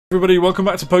Everybody, welcome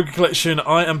back to PokeCollection.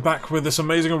 I am back with this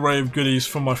amazing array of goodies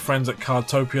from my friends at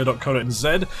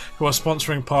Cardtopia.co.nz, who are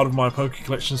sponsoring part of my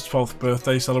PokeCollection's 12th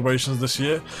birthday celebrations this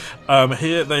year.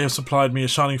 Here they have supplied me a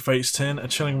Shining Fates tin, a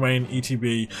Chilling Reign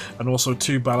ETB, and also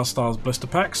 2 Battle Stars blister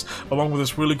packs, along with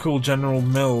this really cool General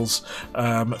Mills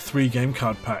 3 game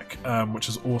card pack, which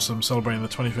is awesome, celebrating the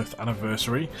 25th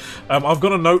anniversary. I've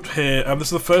got a note here. This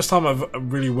is the first time I've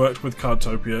really worked with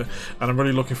Cardtopia, and I'm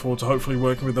really looking forward to hopefully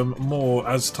working with them more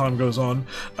as time goes on.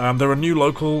 They're a new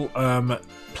local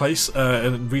place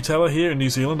and retailer here in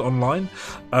New Zealand online,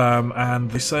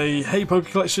 and they say, hey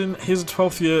PokeCollection, here's a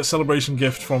 12th year celebration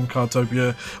gift from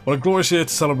Cardtopia. What a glorious year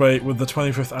to celebrate with the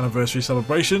 25th anniversary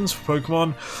celebrations for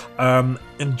Pokemon.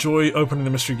 Enjoy opening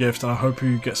the mystery gift, and I hope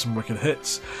you get some wicked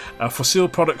hits. For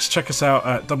sealed products, check us out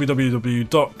at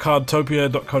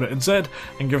www.cardtopia.co.nz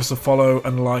and give us a follow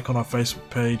and like on our Facebook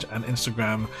page and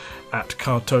Instagram at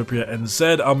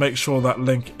CardtopiaNZ. I'll make sure that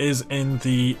link is in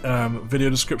the video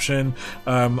description.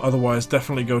 Otherwise,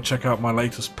 definitely go check out my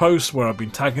latest post where I've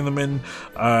been tagging them in,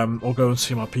 or go and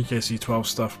see my PKC12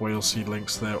 stuff where you'll see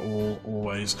links there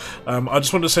always. I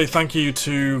just wanted to say thank you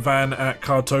to Van at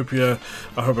Cardtopia.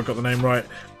 I hope I got the name right.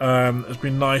 It's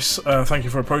been nice. Thank you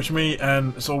for approaching me,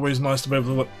 and it's always nice to be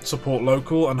able to support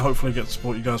local and hopefully get to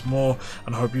support you guys more,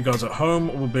 and I hope you guys at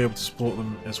home will be able to support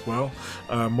them as well.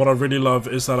 What I really love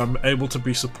is that I'm able to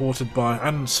be supported by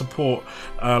and support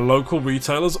local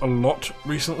retailers a lot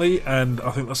recently, and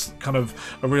I think that's kind of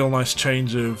a real nice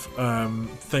change of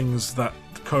things that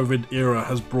the COVID era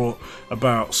has brought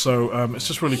about, so it's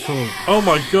just really cool. Oh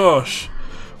my gosh,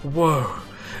 whoa,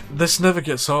 this never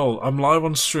gets old. I'm live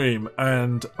on stream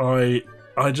and I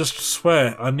just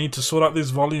swear I need to sort out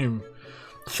these volume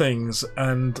things,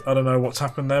 and I don't know what's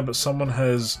happened there, but someone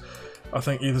has, I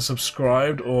think, either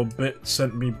subscribed or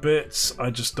sent me bits. I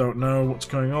just don't know what's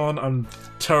going on. I'm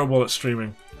terrible at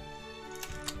streaming.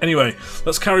 Anyway,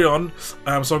 let's carry on.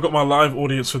 So I've got my live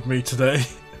audience with me today.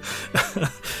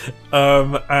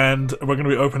 And we're going to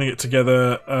be opening it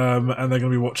together, and they're going to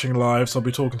be watching live, so I'll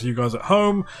be talking to you guys at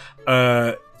home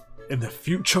in the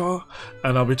future,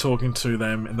 and I'll be talking to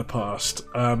them in the past.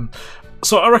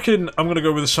 So I reckon I'm going to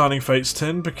go with the Shining Fates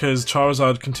tin, because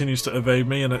Charizard continues to evade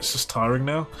me and it's just tiring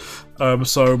now.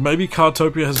 So maybe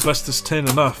Cardtopia has blessed this tin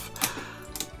enough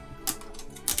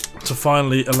to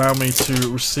finally allow me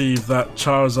to receive that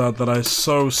Charizard that I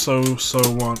so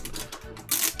want.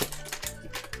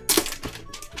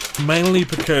 Mainly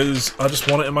because I just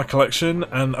want it in my collection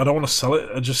and I don't want to sell it,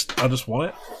 I just want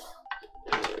it.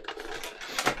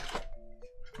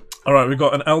 Alright, we've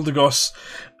got an Eldegoss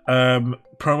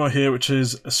promo here, which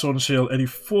is a Sword and Shield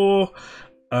 84.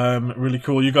 Really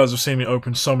cool. You guys have seen me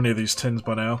open so many of these tins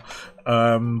by now,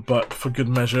 but for good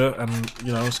measure, and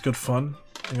you know, it's good fun.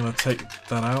 I'm going to take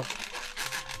that out.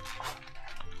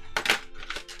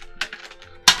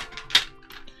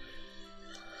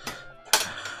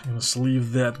 I'm going to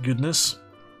sleeve that goodness.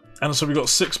 And so we've got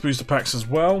 6 booster packs as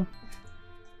well.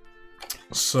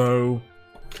 So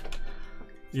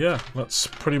yeah, that's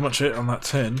pretty much it on that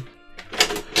tin.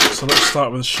 So let's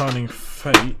start with Shining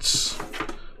Fates.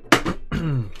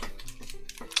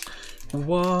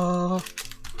 What?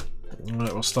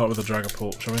 Alright, we'll start with the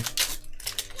Dragapult, shall we?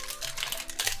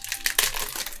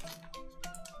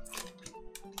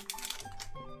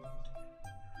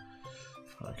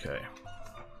 Okay.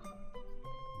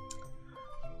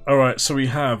 Alright, so we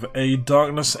have a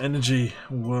Darkness Energy.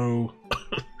 Whoa.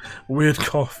 Weird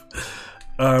cough.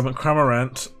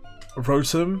 Cramorant,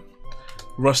 Rotom,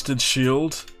 Rusted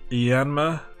Shield,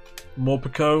 Yanma,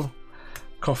 Morpeko,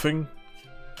 Coughing,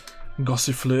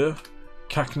 Gossifleur,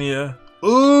 Cacnea.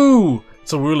 Ooh!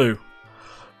 It's a Wooloo.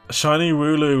 A shiny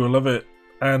Wooloo, I love it.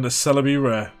 And a Celebi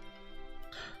rare.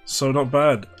 So not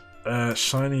bad.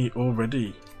 Shiny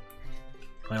already.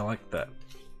 I like that.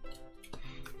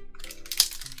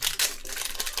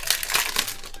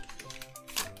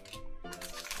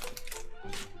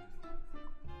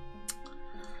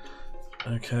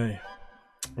 Okay.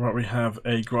 Right, we have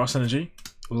a Grass Energy,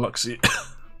 Luxie.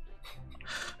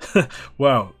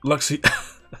 Wow, Luxie.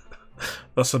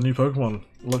 That's a new Pokemon.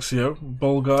 Luxio,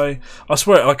 Bulguy. I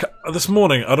swear, like this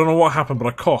morning, I don't know what happened, but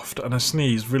I coughed and I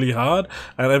sneezed really hard,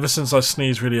 and ever since I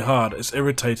sneezed really hard, it's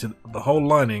irritated the whole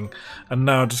lining, and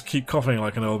now I just keep coughing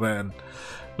like an old man.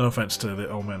 No offense to the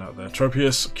old man out there.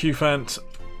 Tropius, Cufant,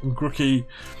 Grookey,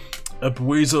 a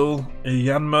Buizel, a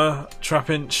Yanma,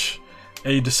 Trapinch,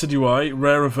 a Decidueye,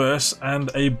 Rare Reverse, and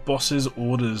a Boss's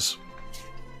Orders.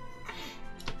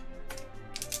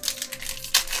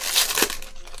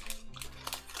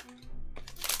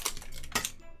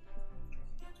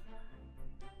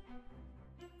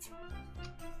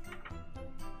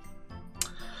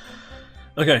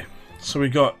 Okay, so we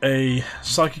got a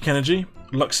Psychic Energy,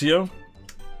 Luxio,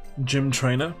 Gym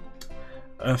Trainer,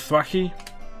 Thwacky,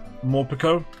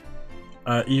 Morpeko,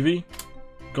 Eevee,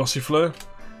 Gossifleur,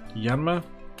 Yanma,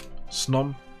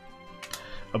 Snom,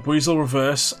 a Buizel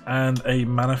Reverse, and a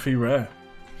Manaphy Rare.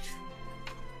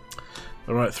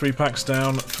 Alright, 3 packs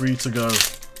down, 3 to go.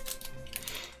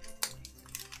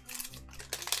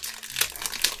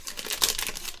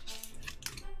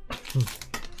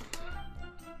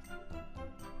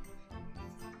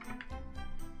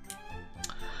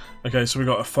 Okay, so we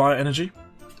got a Fire Energy,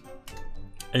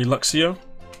 a Luxio,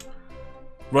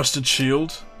 Rusted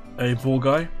Shield, a Ball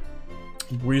Guy,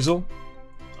 Weasel,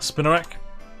 Spinarak,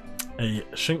 a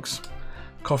Shinx,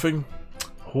 Coughing,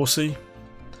 Horsey,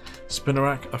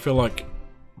 Spinarak. I feel like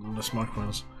this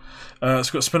microphones.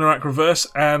 It's got Spinarak Reverse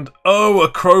and oh, a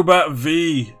Crobat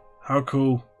V. How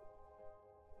cool!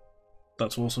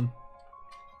 That's awesome.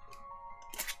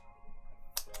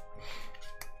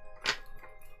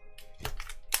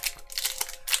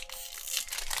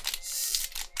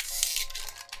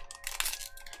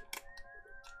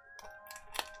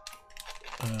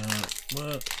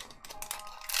 What?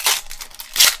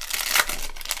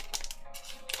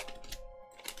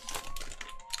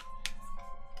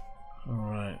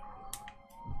 Alright.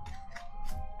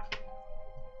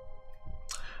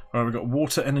 Alright, we got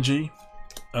Water Energy,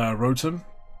 Rotom,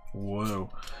 whoa,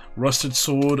 Rusted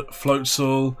Sword,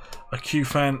 Floatzel, a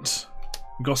Cufant,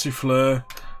 Gossifleur,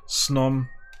 Snom,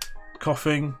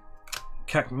 Coughing,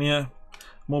 Cacnea,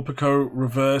 Morpeko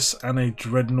Reverse, and a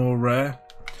Dreadnought Rare.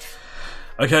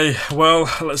 Okay, well,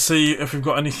 let's see if we've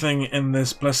got anything in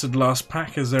this blessed last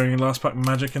pack. Is there any last pack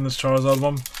magic in this Charizard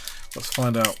one? Let's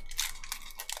find out.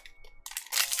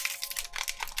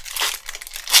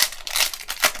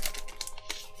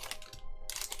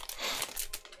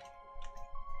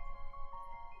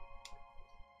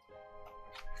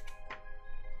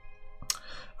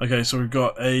 Okay, so we've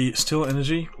got a Steel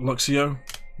Energy, Luxio,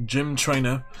 Gym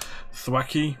Trainer,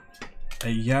 Thwacky, a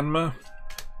Yanma,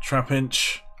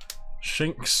 Trapinch,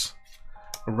 Shinx,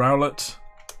 a Rowlet,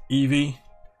 Eevee,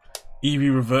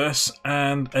 Eevee Reverse,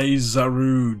 and a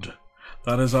Zarude.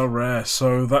 That is our rare.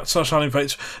 So that's our shiny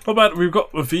Fates. Not bad. We've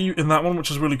got a V in that one, which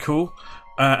is really cool,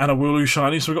 and a Wooloo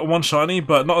shiny. So we've got one shiny,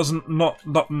 but not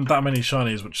that many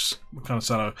shinies, which is kind of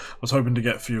sad. I was hoping to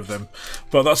get a few of them,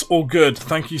 but that's all good.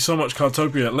 Thank you so much,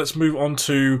 Cardtopia. Let's move on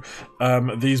to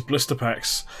these blister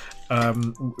packs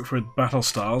for battle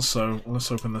styles. So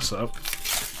let's open this up.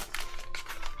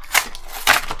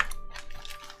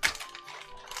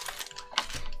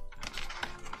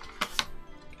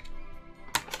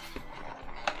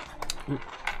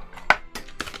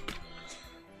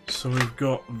 So we've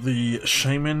got the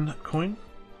Shaman coin.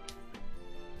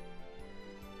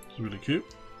 It's really cute.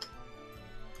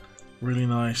 Really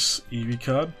nice Eevee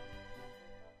card.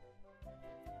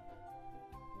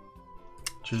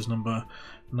 Which is number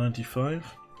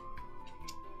 95.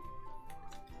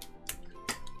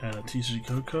 And a TCG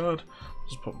code card.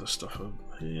 Just pop this stuff over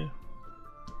here.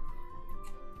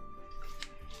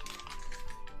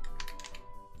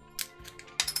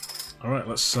 Alright,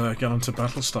 let's get on to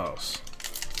battle styles.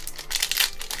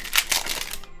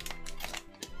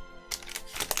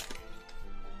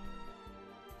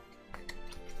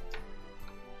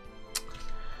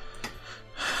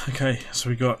 Okay, so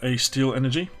we got a Steel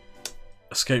Energy,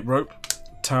 Escape Rope,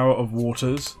 Tower of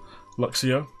Waters,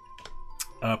 Luxio,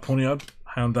 Pawniard,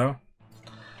 Houndour,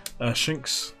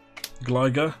 Shinx,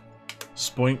 Gligar,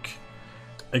 Spoink,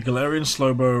 a Galarian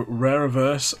Slowbro, Rare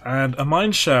Reverse, and a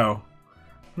Mineshow.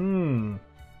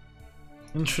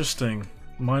 Interesting.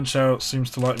 Mineshow seems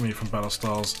to like me from Battle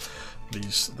Styles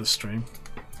this stream.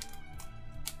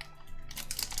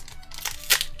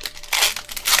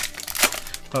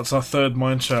 That's our third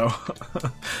Mineshow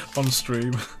on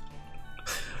stream.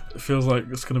 It feels like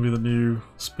it's going to be the new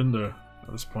Spinder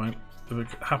at this point. If it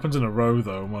happens in a row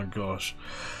though, oh my gosh.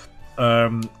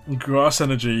 Grass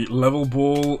Energy, Level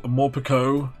Ball,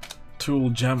 Morpeko, Tool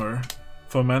Jammer,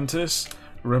 Fomantis,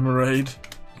 Remoraid,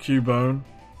 Cubone,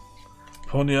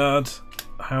 Pawniard,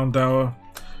 Houndour,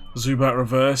 Zubat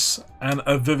Reverse, and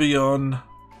a Vivillon.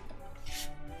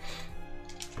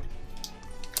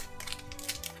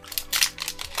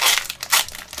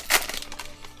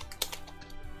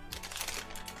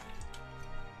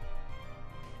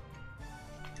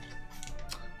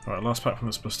 Alright, last pack from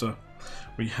this blister.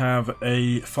 We have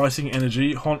a Fighting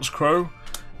Energy, Honchkrow,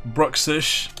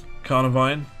 Bruxish,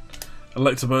 Carnivine,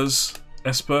 Electabuzz,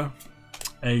 Esper,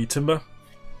 a Timber,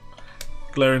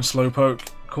 Galarian Slowpoke,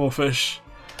 Corphish,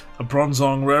 a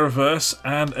Bronzong Rare Reverse,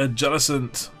 and a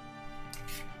Jellicent.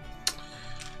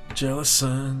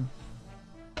 Jellicent.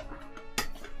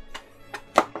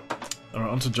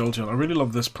 Alright, onto Jolteon. I really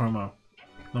love this promo.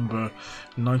 Number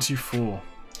 94.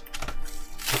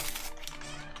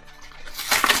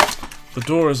 The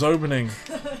door is opening.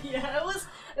 Yeah, it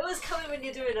was coming when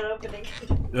you're doing an opening.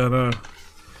 Yeah, no.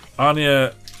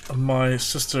 Anya, my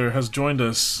sister, has joined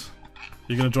us.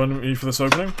 You gonna join me for this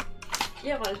opening?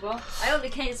 Yeah, might as well. I only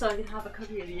came so I can have a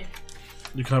cookie with you.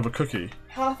 You can have a cookie.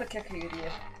 Half a cookie with you.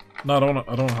 No, I don't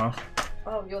want half.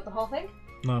 Oh, you want the whole thing?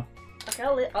 No. Okay,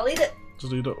 I'll eat it.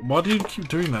 Just eat it. Why do you keep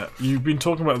doing that? You've been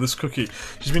talking about this cookie.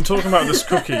 She's been talking about this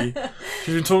cookie.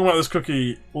 She's been talking about this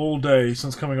cookie all day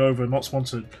since coming over. Not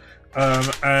sponsored.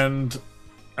 And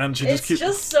she just keeps.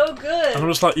 It's just so good. And I'm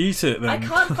just like, eat it then. I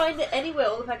can't find it anywhere.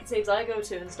 All the packet saves I go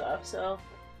to and stuff. So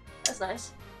that's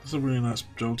nice. That's a really nice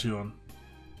Jolteon.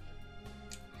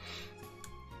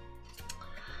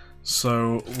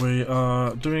 So we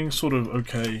are doing sort of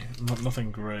okay.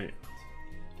 Nothing great.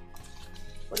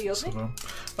 What are you opening?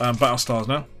 Battle Stars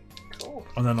now. Cool.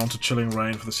 And then on to Chilling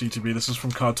Reign for the CTB. This is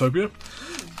from Cardtopia,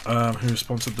 who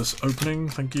sponsored this opening.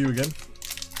 Thank you again.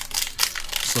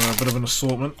 So a bit of an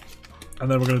assortment. And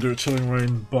then we're going to do a Chilling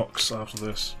Reign box after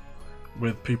this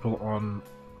with people on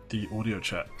the audio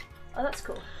chat. Oh, that's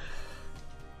cool.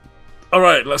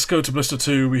 Alright, let's go to Blister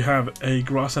 2. We have a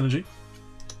Grass Energy,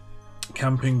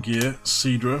 Camping Gear,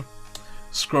 Seadra,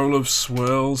 Scroll of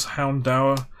Swirls,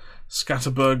 Houndour,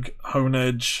 Scatterbug,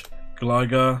 Honedge,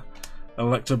 Gligar,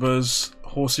 Electabuzz,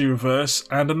 Horsey Reverse,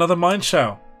 and another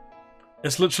Mineshow.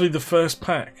 It's literally the first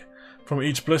pack from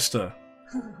each blister.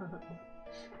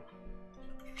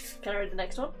 Can I read the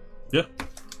next one? Yeah.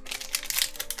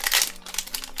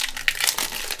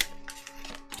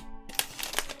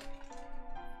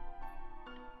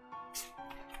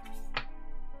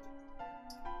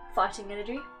 Fighting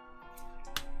Energy,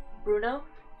 Bruno,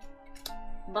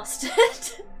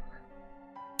 Mustard,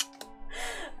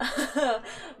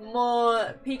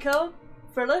 more Pico,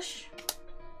 Frillish,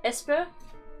 Esper,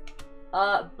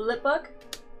 Blipbug,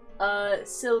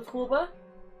 Silcobra.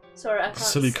 Sorry, I can't.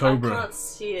 Silly Cobra. I can't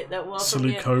see it that well Silly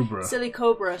from here. Cobra. Silly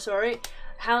Cobra. Sorry,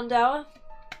 Houndour,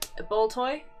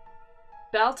 Baltoy,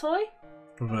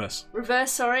 Reverse.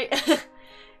 Reverse. Sorry,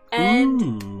 and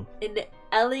Ooh. in the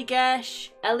Eligash,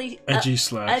 Edgy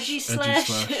Slash.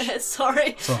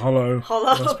 Sorry. It's a hollow.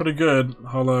 Hollow. That's pretty good.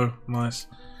 Hollow. Nice.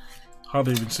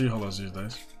 Hardly even see hollows these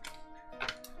days.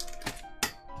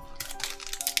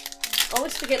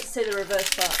 Always forget to say the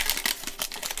reverse part.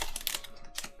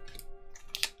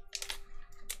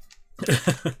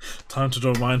 Time to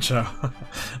draw Mineshow.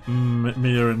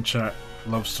 Mia in chat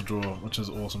loves to draw, which is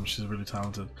awesome. She's really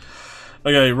talented.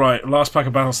 Okay, right. Last pack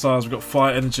of Battle Stars. We've got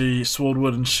Fire Energy,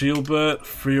 Swordwood and Shieldbert,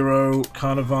 Fearow,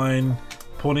 Carnivine,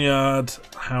 Pawniard,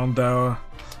 Houndour,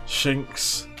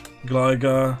 Shinx,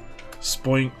 Gligar,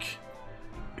 Spoink,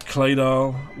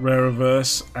 Claydol, Rare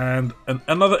Reverse, and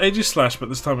another Aegislash, but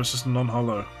this time it's just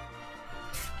non-hollow.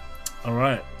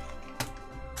 Alright.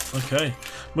 Okay.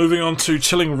 Moving on to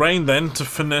Chilling Reign then, to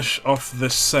finish off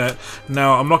this set.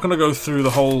 Now, I'm not going to go through the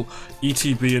whole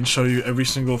ETB and show you every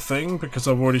single thing, because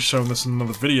I've already shown this in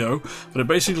another video, but it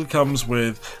basically comes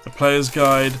with a player's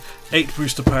guide, 8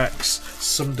 booster packs,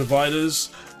 some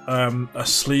dividers, a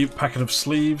packet of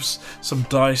sleeves, some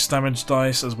damage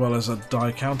dice, as well as a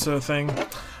die counter thing.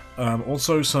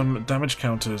 Also some damage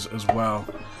counters as well.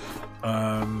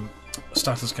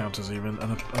 Status counters even,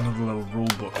 and another little rule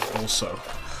book also.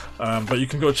 But you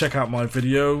can go check out my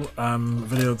video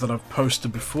that I've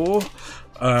posted before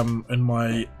in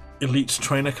my Elite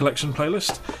Trainer Collection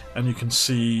playlist, and you can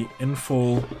see in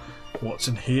full what's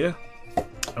in here.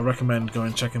 I recommend going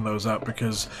and checking those out,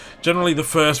 because generally the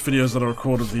first videos that I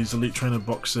record of these Elite Trainer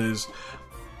boxes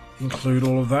include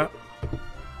all of that.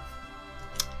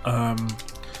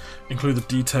 Include the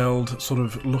detailed sort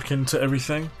of look into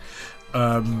everything.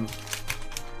 But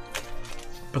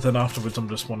then afterwards I'm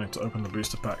just wanting to open the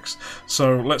booster packs.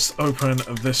 So let's open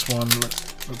this one.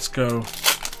 Let's go.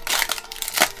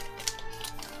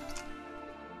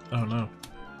 Oh no.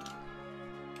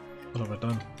 What have I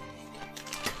done?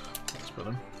 That's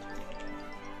better.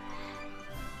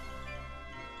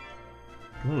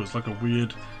 Oh, it's like a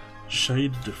weird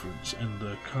shade difference in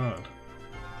the card.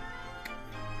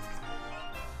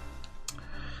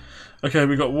 Okay,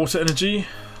 we got Water Energy,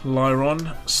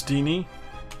 Lyron, Steenie,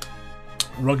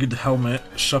 Rugged Helmet,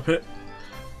 Shuppet,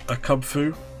 a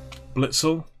Cubfu,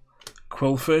 Blitzel,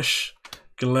 Quillfish,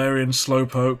 Galarian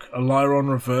Slowpoke, a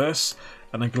Lyron Reverse,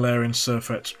 and a Galarian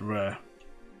Surfetched Rare,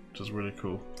 which is really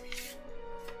cool.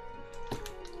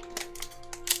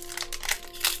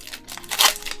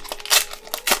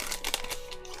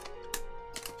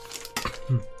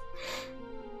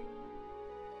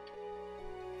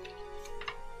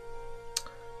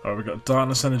 Alright, we've got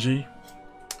Darkness Energy,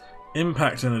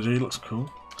 Impact Energy, looks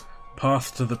cool,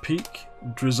 Path to the Peak,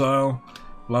 Drizzile,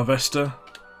 Larvesta,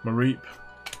 Mareep,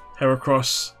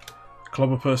 Heracross,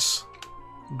 Clobbopus,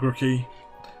 Grookey,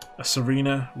 a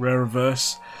Serena, Rare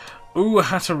Reverse. Ooh, a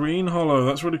Hatterene Holo,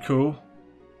 that's really cool.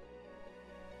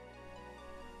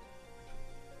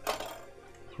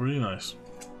 It's really nice.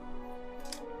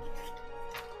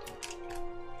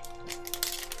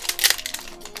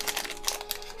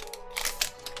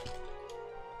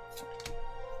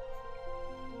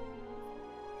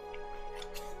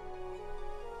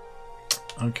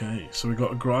 Okay, so we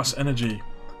got a Grass Energy,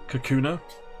 Kakuna,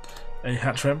 a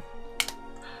Hattrem,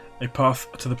 a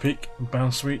Path to the Peak,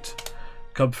 Bounsweet,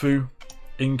 Cubfu,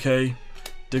 Inkay,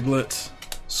 Diglett,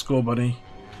 Scorbunny,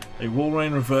 a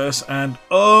Walrein Reverse, and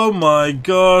oh my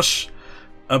gosh,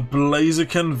 a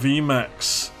Blaziken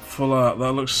VMAX full art.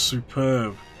 That looks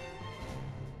superb.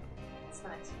 That's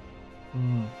nice.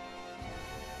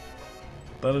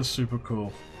 That is super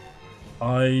cool.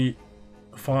 I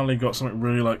finally got something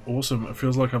really like awesome. It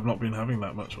feels like I've not been having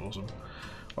that much awesome,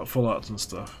 like full arts and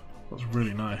stuff. That's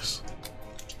really nice.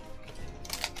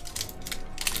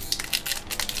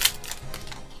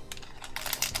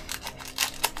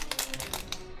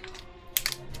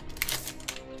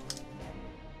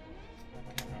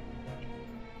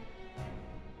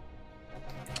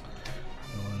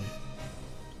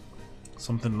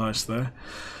 Something nice there.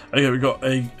 Okay, we got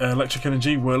a Electric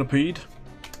Energy, Whirlipede,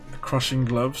 Crushing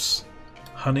Gloves,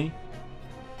 Honey,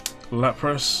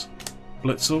 Lapras,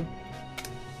 Blitzel,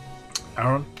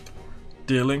 Aaron,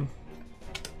 Deerling,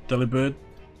 Delibird,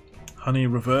 Honey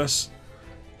Reverse,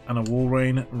 and a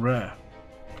Walrein Rare.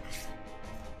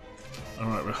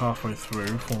 Alright, we're halfway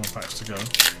through, 4 more packs to go.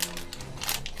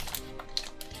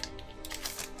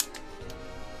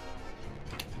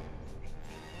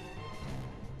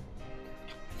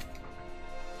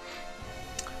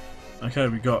 Okay,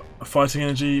 we got a Fighting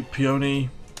Energy, Peony,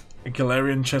 a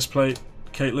Galarian Chestplate,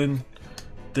 Caitlyn,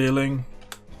 Deerling,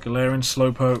 Galarian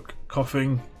Slowpoke,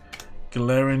 Coughing,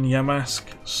 Galarian Yamask,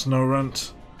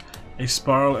 Snorunt, a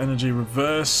Spiral Energy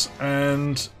Reverse,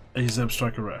 and a Zeb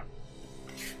Striker Rare.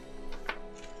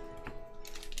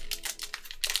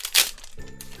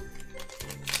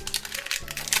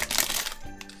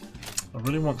 I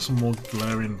really want some more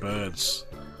Galarian birds.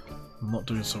 I'm not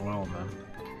doing so well, man.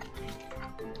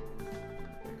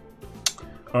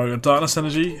 Alright, we got Darkness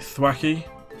Energy, Thwackey,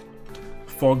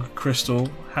 Fog Crystal,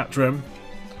 Hattrem,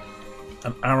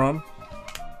 an Aron,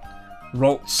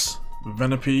 Ralts,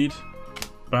 Venipede,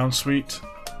 Bounsweet,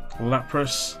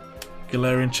 Lapras,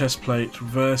 Galarian Chestplate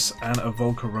Reverse, and a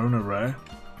Volcarona Rare.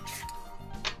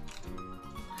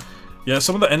 Yeah,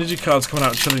 some of the energy cards coming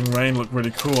out of Chilling Reign look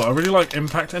really cool. I really like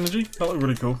Impact Energy, that looked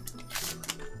really cool.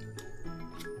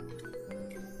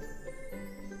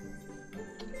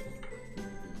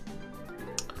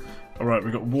 Alright,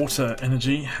 we've got Water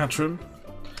Energy, Hattrem,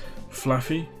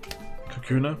 Flaffy,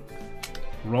 Kakuna,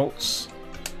 Ralts,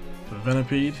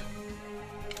 Venipede,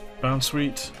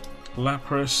 Bounsweet,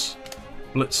 Lapras,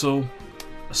 Blitzel,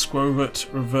 a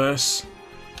Squovert Reverse.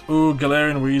 Ooh,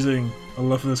 Galarian Weezing. I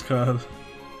love this card.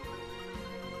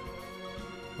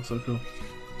 That's so cool.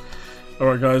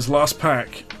 Alright guys, last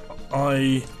pack.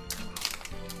 Let's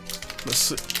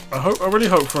see. I really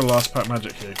hope for a last pack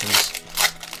magic here, because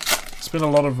it's been a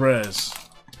lot of rares.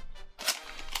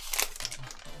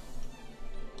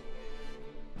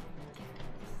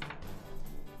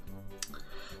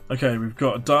 Okay, we've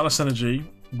got Darkness Energy,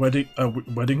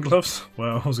 wedding gloves.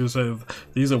 Wow, I was gonna say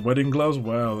these are wedding gloves.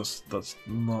 Wow, that's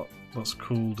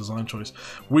cool design choice.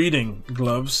 Weeding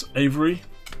gloves, Avery,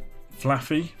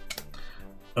 Flaffy,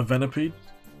 a Venipede,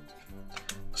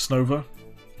 Snover,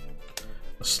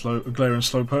 a Galarian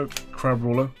Slowpoke,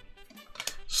 Crabrawler,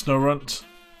 Snorunt,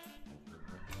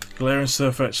 Galarian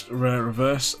Surfetched Rare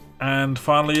Reverse, and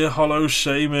finally a Holo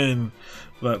Shaman.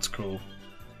 That's cool.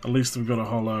 At least we've got a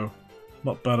Holo.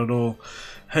 Not bad at all.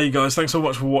 Hey guys, thanks so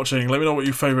much for watching. Let me know what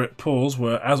your favourite pulls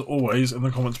were, as always, in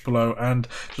the comments below. And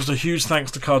just a huge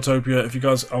thanks to Cardtopia. If you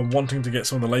guys are wanting to get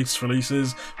some of the latest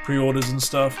releases, pre-orders and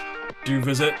stuff, do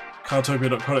visit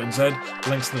cardtopia.co.nz.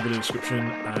 Links in the video description,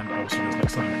 and I will see you guys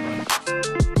next time. Bye.